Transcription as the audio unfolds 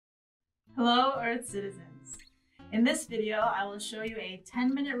Hello, Earth citizens. In this video, I will show you a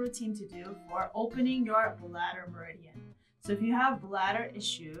 10-minute routine to do for opening your bladder meridian. So if you have bladder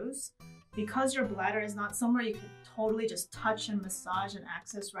issues, because your bladder is not somewhere you can totally just touch and massage and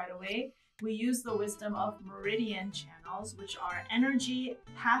access right away, we use the wisdom of meridian channels, which are energy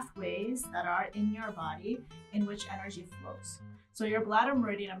pathways that are in your body in which energy flows. So your bladder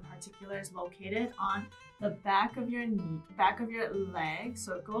meridian in particular is located on the back of your knee, back of your leg.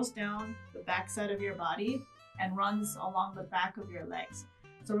 So it goes down the back side of your body and runs along the back of your legs.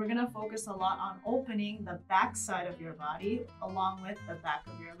 So we're gonna focus a lot on opening the back side of your body along with the back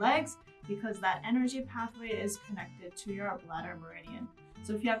of your legs, because that energy pathway is connected to your bladder meridian.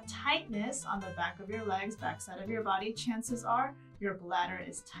 So if you have tightness on the back of your legs, back side of your body, chances are your bladder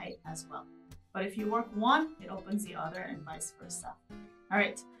is tight as well. But if you work one, it opens the other and vice versa. All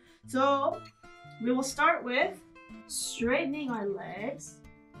right, so we will start with straightening our legs.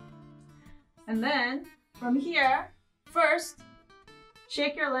 And then from here, first,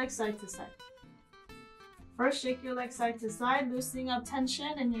 shake your legs side to side. First, shake your legs side to side, loosening up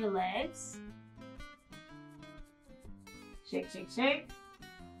tension in your legs. Shake, shake, shake.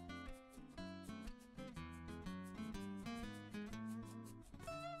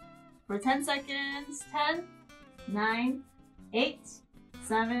 For 10 seconds, 10, 9, 8,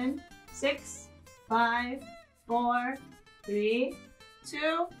 7, 6, 5, 4, 3,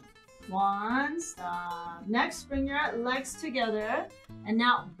 2, 1, stop. Next, bring your legs together and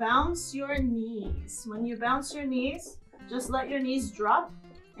now bounce your knees. When you bounce your knees, just let your knees drop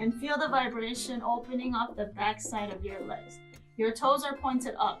and feel the vibration opening up the back side of your legs. Your toes are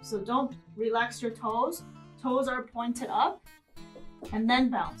pointed up, so don't relax your toes. Toes are pointed up and then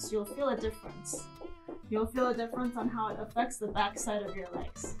bounce. You'll feel a difference. You'll feel a difference on how it affects the back side of your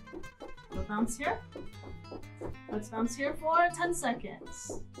legs. So bounce here. Let's bounce here for 10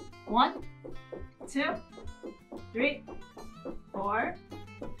 seconds. 1, 2, 3, 4,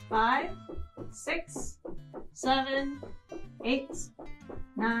 5, 6, 7, 8,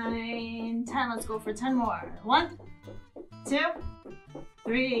 9, 10. Let's go for 10 more. 1, 2,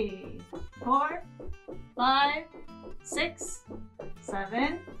 3, 4, 5, 6,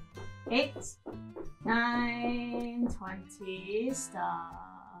 7, 8, 9, 20.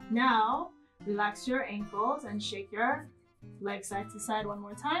 Stop. Now, relax your ankles and shake your legs side to side one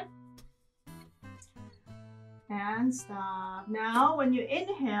more time. And stop. Now, when you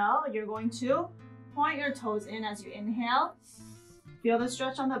inhale, you're going to point your toes in as you inhale. Feel the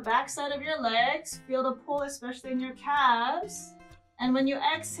stretch on the back side of your legs. Feel the pull, especially in your calves. And when you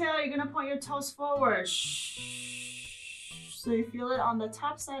exhale, you're going to point your toes forward. So you feel it on the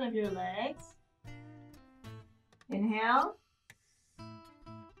top side of your legs. Inhale.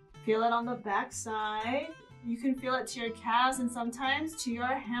 Feel it on the back side. You can feel it to your calves and sometimes to your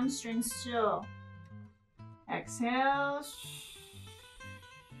hamstrings too. Exhale.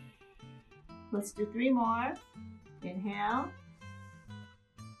 Let's do 3 more. Inhale.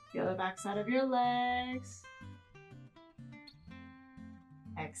 Feel the back side of your legs.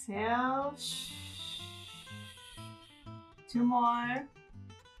 Exhale. 2 more.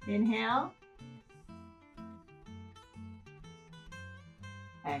 Inhale.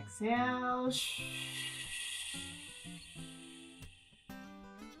 Exhale.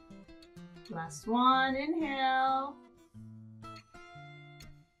 Last one. Inhale.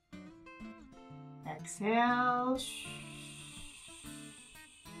 Exhale.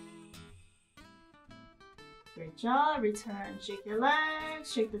 Great job. Return. Shake your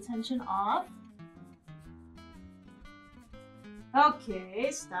legs. Shake the tension off.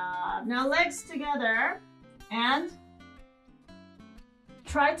 Okay, stop. Now legs together and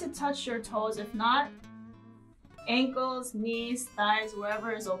try to touch your toes. If not, ankles, knees, thighs,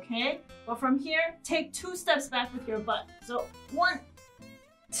 wherever is okay. But from here, take 2 steps back with your butt. So 1,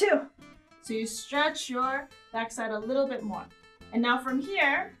 2. So you stretch your backside a little bit more. And now from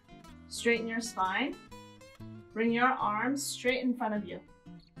here, straighten your spine. Bring your arms straight in front of you.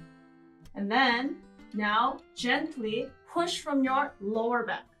 And then now gently push from your lower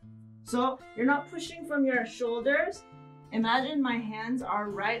back. So you're not pushing from your shoulders. Imagine my hands are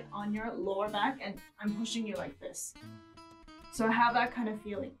right on your lower back and I'm pushing you like this. So have that kind of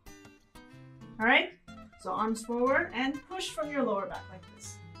feeling. All right? So arms forward and push from your lower back like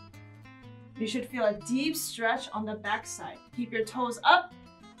this. You should feel a deep stretch on the back side. Keep your toes up.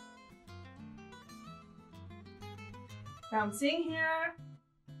 Bouncing here.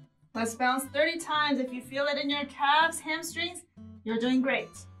 Let's bounce 30 times. If you feel it in your calves, hamstrings, you're doing great.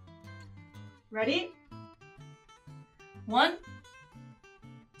 Ready? 1,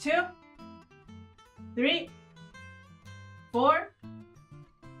 2, 3, 4,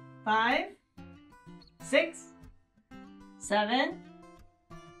 5, 6, 7,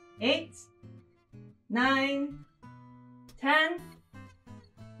 8, 9, 10.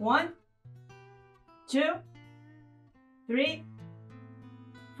 1, 2, 3,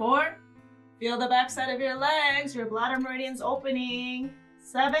 4. Feel the back side of your legs. Your bladder meridian's opening.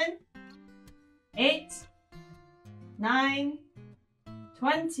 7, 8, 9,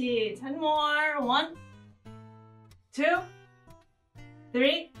 20. 10 more. 1, 2,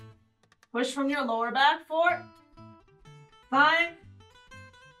 3. Push from your lower back. 4, 5,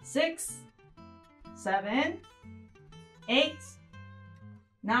 6, 7, 8,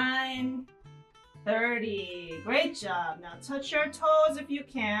 9, 30. Great job. Now touch your toes if you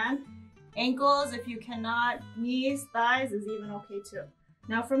can. Ankles if you cannot. Knees, thighs is even okay too.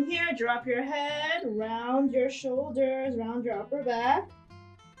 Now from here, drop your head, round your shoulders, round your upper back.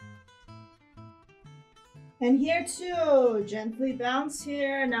 And here too, gently bounce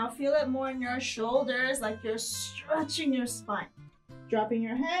here. Now feel it more in your shoulders, like you're stretching your spine. Dropping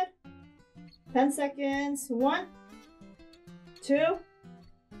your head. 10 seconds. 1, 2,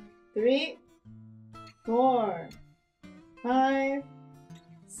 3, 4, 5,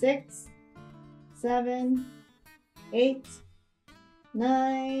 6, 7, 8,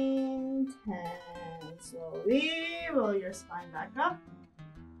 9, 10. Slowly roll your spine back up.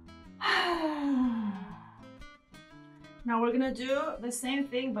 Now we're gonna do the same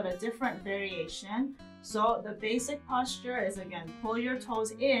thing but a different variation. So the basic posture is, again, pull your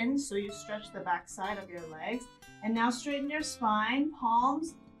toes in so you stretch the back side of your legs. And now straighten your spine,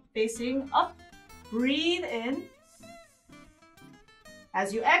 palms facing up. Breathe in.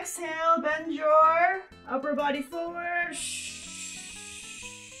 As you exhale, bend your upper body forward.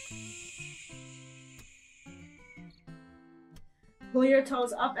 Pull your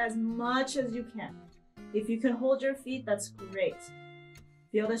toes up as much as you can. If you can hold your feet, that's great.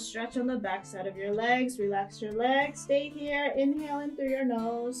 Feel the stretch on the back side of your legs. Relax your legs. Stay here. Inhale in through your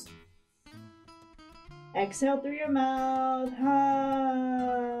nose. Exhale through your mouth.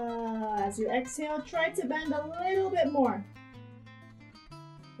 As you exhale, try to bend a little bit more.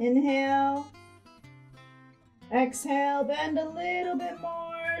 Inhale. Exhale, bend a little bit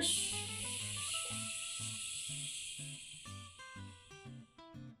more.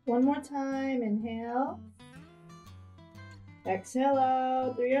 One more time. Inhale. Exhale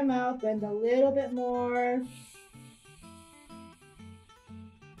out through your mouth, bend a little bit more.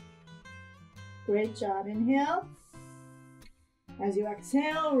 Great job. Inhale. As you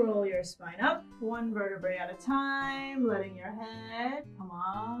exhale, roll your spine up, one vertebrae at a time, letting your head come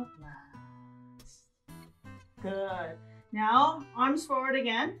up last. Good. Now, arms forward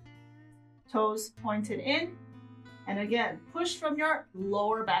again, toes pointed in, and again, push from your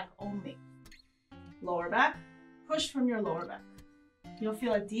lower back only. Lower back. Push from your lower back. You'll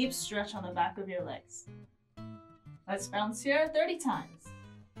feel a deep stretch on the back of your legs. Let's bounce here 30 times.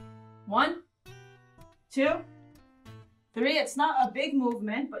 1, 2, 3. It's not a big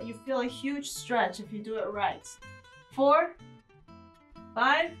movement, but you feel a huge stretch if you do it right. 4,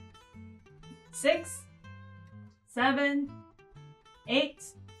 5, 6, 7, 8,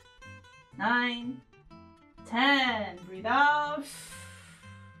 9, 10. Breathe out.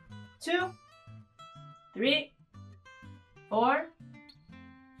 2, 3, 4,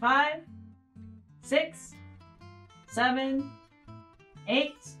 5, 6, 7,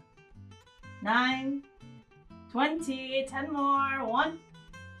 8, 9, 20. 10 more. 1,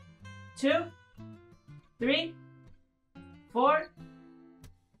 2, 3, 4,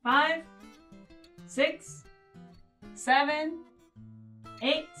 5, 6, 7,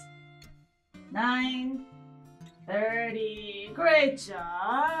 8, 9, 30. Great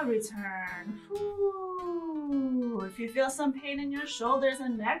job. Return. Whew. If you feel some pain in your shoulders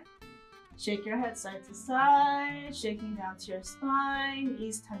and neck, shake your head side to side, shaking down to your spine.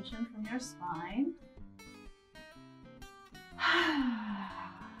 Ease tension from your spine.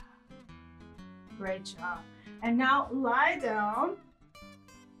 Great job. And now lie down.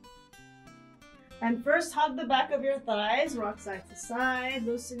 And first hug the back of your thighs, rock side to side,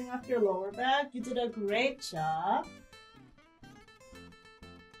 loosening up your lower back. You did a great job.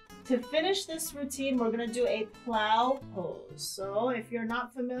 To finish this routine, we're going to do a plow pose. So if you're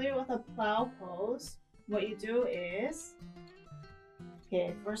not familiar with a plow pose, what you do is,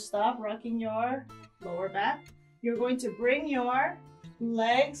 okay, first stop, rocking your lower back. You're going to bring your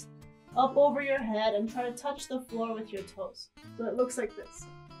legs up over your head and try to touch the floor with your toes. So it looks like this.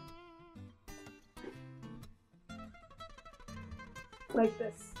 Like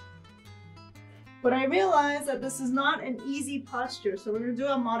this. But I realize that this is not an easy posture, so we're going to do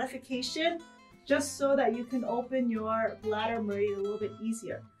a modification just so that you can open your bladder meridian a little bit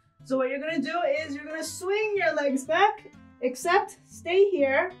easier. So what you're gonna do is you're gonna swing your legs back, except stay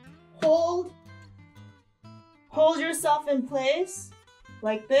here, hold yourself in place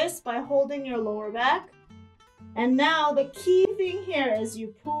like this by holding your lower back. And now the key thing here is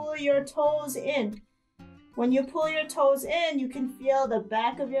you pull your toes in. When you pull your toes in, you can feel the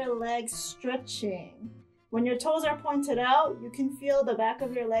back of your legs stretching. When your toes are pointed out, you can feel the back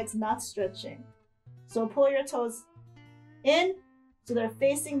of your legs not stretching. So pull your toes in so they're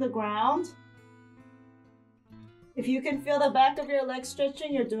facing the ground. If you can feel the back of your legs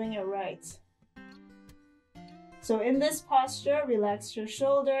stretching, you're doing it right. So in this posture, relax your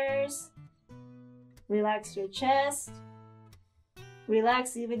shoulders, relax your chest,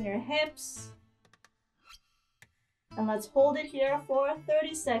 relax even your hips. And let's hold it here for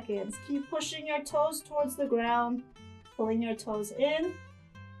 30 seconds. Keep pushing your toes towards the ground, pulling your toes in.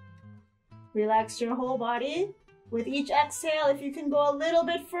 Relax your whole body. With each exhale, if you can go a little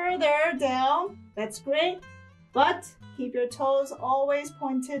bit further down, that's great. But keep your toes always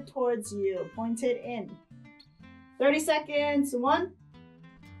pointed towards you, pointed in. 30 seconds. 1,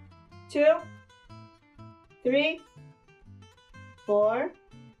 2, 3, 4,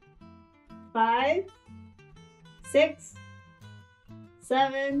 5, 6,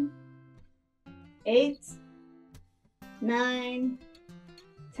 7, 8, 9,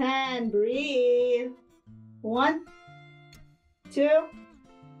 10. Breathe. 1, 2,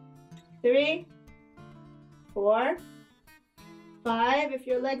 3, 4, 5. If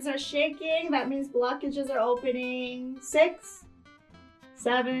your legs are shaking, that means blockages are opening. 6,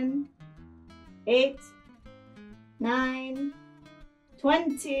 7, 8, 9,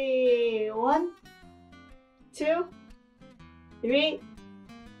 20. 1, 2, 3,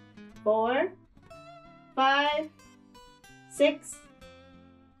 4, 5, 6,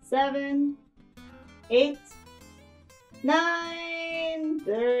 7, 8, 9,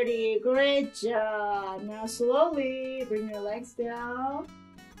 30. Great job. Now slowly bring your legs down.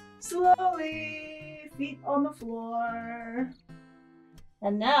 Slowly, feet on the floor.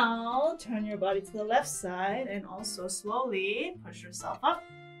 And now turn your body to the left side and also slowly push yourself up.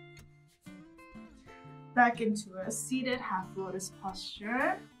 Back into a seated half lotus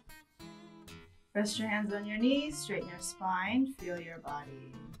posture. Rest your hands on your knees, straighten your spine, feel your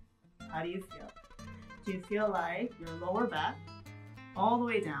body. How do you feel? Do you feel like your lower back all the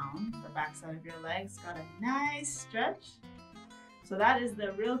way down, the back side of your legs got a nice stretch? So that is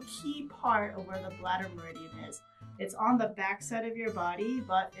the real key part of where the bladder meridian is. It's on the back side of your body,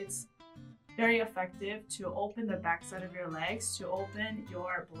 but it's very effective to open the back side of your legs, to open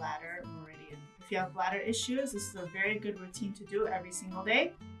your bladder meridian. If you have bladder issues, this is a very good routine to do every single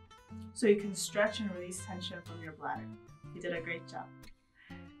day, so you can stretch and release tension from your bladder. You did a great job.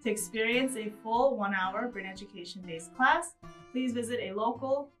 To experience a full 1-hour brain education-based class, please visit a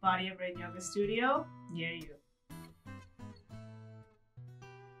local Body of Brain Yoga studio near you.